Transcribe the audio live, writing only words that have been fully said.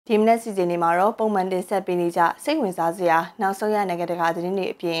ဒီမနက်စီစဉ်နေမှာတော့ပုံမှန်တင်ဆက်ပေးနေကြစိတ်ဝင်စားစရာနောက်ဆုံးရနိုင်ငံတကာသတင်းတွေ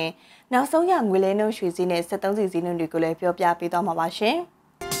အပြင်နောက်ဆုံးရငွေလဲနှုန်းရွှေစည်းနဲ့73စီစည်းနှုန်းတွေကိုလည်းပြောပြပေးသွားမှာပါရှင်။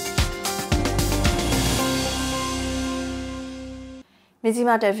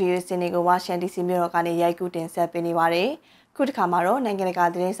 Mizzima TV စီနီကိုဝါရှင်ဒီစီမြို့တော်ကနေရိုက်ကူးတင်ဆက်ပေးနေပါတယ်။ခုတစ်ခါမှာတော့နိုင်ငံတကာ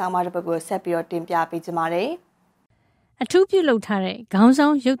သတင်းဆောင်မတစ်ပုဒ်ကိုဆက်ပြီးတော့တင်ပြပေးကြပါမယ်။အထူးပြုလုပ်ထားတဲ့ခေါင်းဆော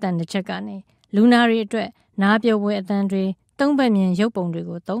င်ရုပ်သံတစ်ချက်ကနေလူနာတွေအတွက်နားပြောပွဲအသံတွေသုံးဘက်မြင်ရုပ်ပုံတွေ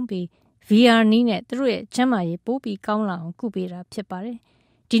ကိုသုံးပြီး VR နည်းနဲ့သူတို့ရဲ့ကျန်းမာရေးပိုးပြီးကောင်းလာအောင်ကုပေးတာဖြစ်ပါတယ်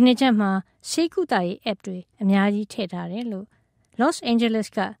။ဒီနှစ်ချက်မှာဆေးကုသရေး app တွေအများကြီးထည့်ထားတယ်လို့ Los Angeles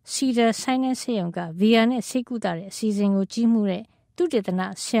က Cedar Sinai ဆေးရုံက VR နဲ့ဆေးကုသတဲ့အစီအစဉ်ကိုကြီးမှုတဲ့သုတေသန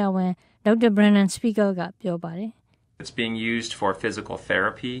ဆရာဝန် Dr. Brennan Spiegel ကပြောပါတယ် It's being used for physical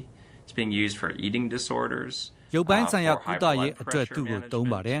therapy. It's being used for eating disorders. ရုပ်ပိုင်းဆိုင်ရာကုသရေးအတွက်သူ့ကိုသုံး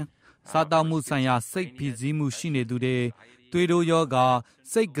ပါတယ်။စားတောက်မှုဆိုင်ရာစိတ်ဖိစီးမှုရှိနေသူတွေသွေးတိုးယောဂါ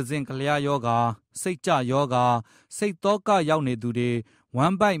စိတ်ကစင်ကလျာယောဂါစိတ်ကြယောဂါစိတ်သောကရောက်နေသူတွေဝ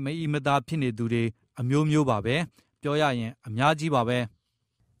မ်းပိုက်မအီမသာဖြစ်နေသူတွေအမျိုးမျိုးပါပဲပြောရရင်အများကြီးပါပဲ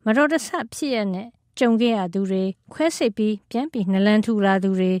မတော်တဆဖြစ်ရတဲ့ကြုံခဲ့ရသူတွေခွဲစိတ်ပြီးပြန်ပြီးနှလန်းထူလာသူ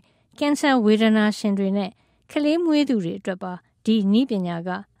တွေကင်ဆာဝေဒနာရှင်တွေနဲ့ကလေးမွေးသူတွေအတွက်ပါဒီနည်းပညာက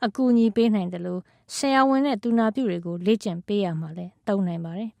အကူအညီပေးနိုင်တယ်လို့ဆရာဝန်နဲ့သူနာပြုတွေကိုလေ့ကျင့်ပေးရမှာလဲသုံးနိုင်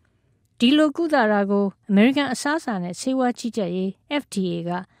ပါတယ်ဒီလိုကုသတာကို American အစားအစာနဲ့ဆေးဝါးကြီးကြပ်ရေး FDA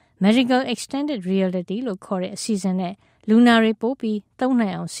က Medical Extended Reality လို့ခေါ်တဲ့အစီအစဉ်နဲ့လူနာတွေပို့ပြီးသုံးနို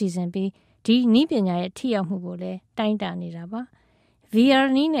င်အောင်စီစဉ်ပြီးဒီနည်းပညာရဲ့ထိရောက်မှုကိုလည်းတိုင်းတာနေတာပါ VR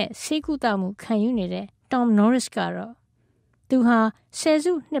နည်းနဲ့ဆေးကုသမှုခံယူနေတဲ့ Tom Norris ကတော့သူဟာဆယ်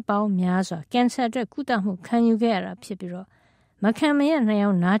စုနှစ်ပေါင်းများစွာကင်ဆာအတွက်ကုသမှုခံယူခဲ့ရတာဖြစ်ပြီးတော့မခံမရနိုင်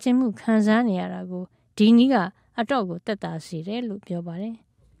အောင်နာကျင်မှုခံစားနေရတာကိုဒီနည်းကအတော့ကိုသက်သာစေတယ်လို့ပြောပါတယ်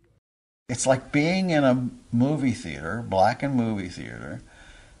It's like being in a movie theater, black and movie theater,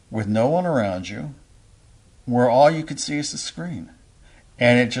 with no one around you, where all you could see is the screen.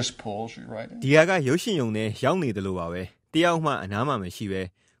 And it just pulls you right in. ဒီကရုပ်ရှင်ရုံနဲ့ရောက်နေတယ်လို့ပါပဲ။တယောက်မှအနားမှမရှိပဲ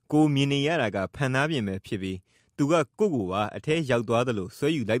ကိုမြင်နေရတာကဖန်သားပြင်ပဲဖြစ်ပြီးသူကကိုပါအထဲရောက်သွားတယ်လို့ဆွဲ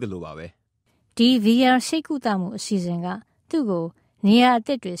ယူလိုက်တယ်လို့ပါပဲ။ဒီ VR စိတ်ကူးတမှုအစီအစဉ်ကသူ့ကိုနေရာအသ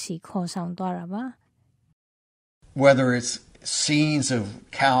စ်တွေစီခေါ်ဆောင်သွားတာပါ။ Whether it's scenes of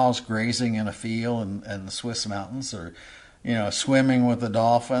cows grazing in a field in the Swiss mountains or swimming with the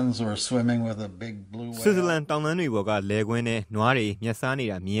dolphins or swimming with a big blue whale Switzerland တောင်တန်းတွေပေါ်ကလယ်ကွင်းနဲ့နွားတွေမျက်စားနေ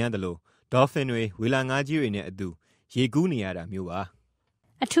တာမြင်ရတယ်လို့ dolphin တွေဝေလာငါးကြီးတွေနဲ့အတူရေကူးနေရတာမျိုးပါ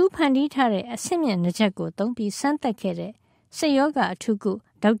အထူးဖန်တီးထားတဲ့အဆင့်မြင့်နှချက်ကိုသုံးပြီးစမ်းသပ်ခဲ့တဲ့စိတ်ယောဂအထူးကု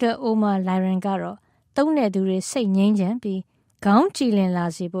ဒေါက်တာအိုမာလိုင်ရန်ကတော့သုံးတဲ့သူတွေစိတ်ငြိမ်းချမ်းပြီးခေါင်းကြည်လင်လာ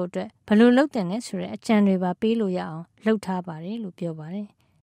စေဖို့အတွက်ဘယ်လိုလုပ်တင်လဲဆိုတဲ့အကြံတွေပါပေးလို့ရအောင်လုပ်ထားပါတယ်လို့ပြောပါတယ်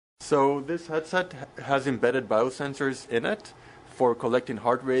So this headset has embedded biosensors in it for collecting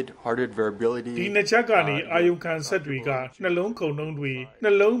heart rate variability ဒီနှစ်ချက်ကနေအာယုံခံဆက်တွေကနှလုံးခုန်နှုန်းတွေနှ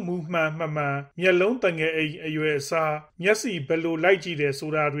လုံးမူမှန်မျက်လုံးတငယ်အိမ်အရွယ်အစားမျက်စိဘယ်လိုလိုက်ကြည့်တယ်ဆို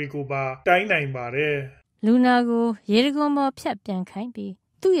တာတွေကိုပါတိုင်းနိုင်ပါတယ်လူနာကိုရေတံခွန်ပေါ်ဖြတ်ပြန်ခိုင်းပြီး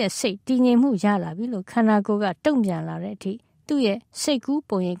သူ့ရဲ့စိတ်တည်ငြိမ်မှုရလာပြီလို့ခန္ဓာကိုယ်ကတုံ့ပြန်လာတဲ့အထိသူ့ရဲ့စိတ်ကူး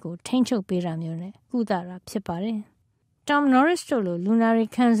ပုံရိပ်ကိုထိန်းချုပ်ပေးတာမျိုးနဲ့ကုသတာဖြစ်ပါတယ်။ Tom Norris တို့လိုလူနာတွေ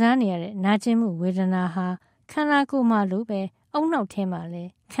ခံစားနေရတဲ့နာကျင်မှုဝေဒနာဟာခန္ဓာကိုယ်မှာလိုပဲအုံနောက်ထဲမှာလည်း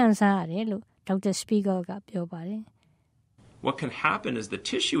ခံစားရတယ်လို့ Dr. Spiegel ကပြောပါတယ်။ What can happen is the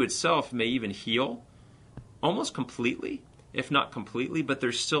tissue itself may even heal almost completely, if not completely, but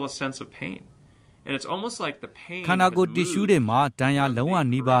there's still a sense of pain. And it's almost like the pain ခန္ဓာကိုယ် tissue တွေမှာဒဏ်ရာလုံးဝ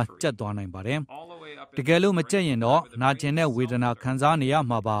နှီးပါကျက်သွားနိုင်ပါတယ်။တကယ်လို့မကျက်ရင်တော့နာကျင်တဲ့ဝေဒနာခံစားနေရ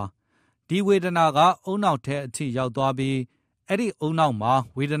မှာပါဒီဝေဒနာကအုံနောက်ထဲအထိရောက်သွားပြီးအဲ့ဒီအုံနောက်မှာ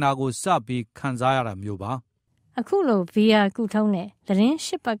ဝေဒနာကိုစပြီးခံစားရတာမျိုးပါအခုလို VR ကုထုံးနဲ့သတင်း၈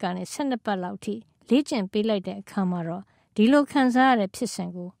ပတ်ကနေ12ပတ်လောက်ထိလေ့ကျင့်ပေးလိုက်တဲ့အခါမှာတော့ဒီလိုခံစားရတဲ့ဖြစ်စဉ်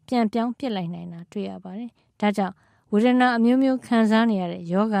ကိုပြန်ပြောင်းပြစ်လိုက်နိုင်တာတွေ့ရပါတယ်ဒါကြောင့်ဝေဒနာအမျိုးမျိုးခံစားနေရတဲ့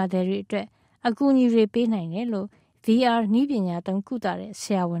ယောဂတွေအတွက်အကူအညီတွေပေးနိုင်တယ်လို့ VR နည်းပညာသုံးကုသတဲ့ဆ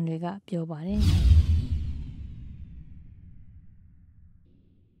ရာဝန်တွေကပြောပါတယ်